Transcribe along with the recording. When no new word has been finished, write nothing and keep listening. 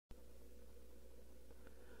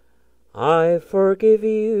I forgive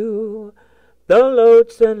you the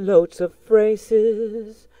loads and loads of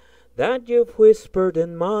phrases that you've whispered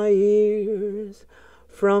in my ears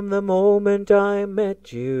from the moment I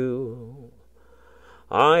met you.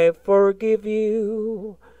 I forgive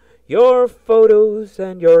you your photos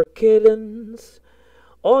and your kittens,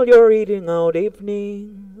 all your eating out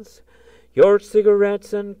evenings, your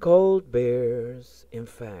cigarettes and cold beers. In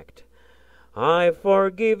fact, I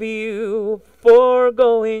forgive you for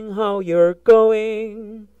going how you're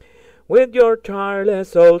going, with your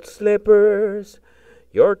tireless old slippers,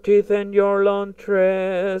 your teeth and your long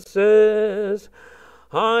tresses.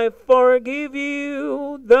 I forgive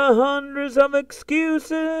you the hundreds of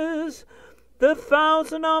excuses, the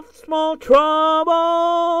thousand of small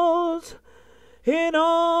troubles. In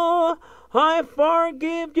all, I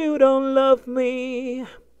forgive you don't love me.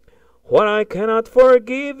 What I cannot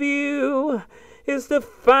forgive you is the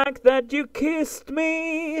fact that you kissed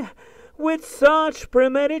me with such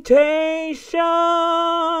premeditation.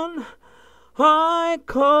 I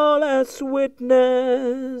call as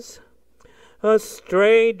witness a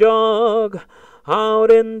stray dog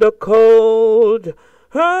out in the cold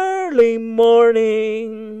early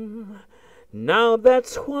morning. Now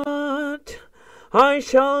that's what I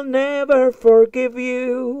shall never forgive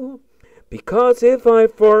you, because if I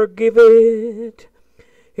forgive it,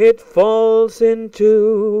 it falls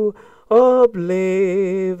into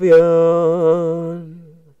oblivion.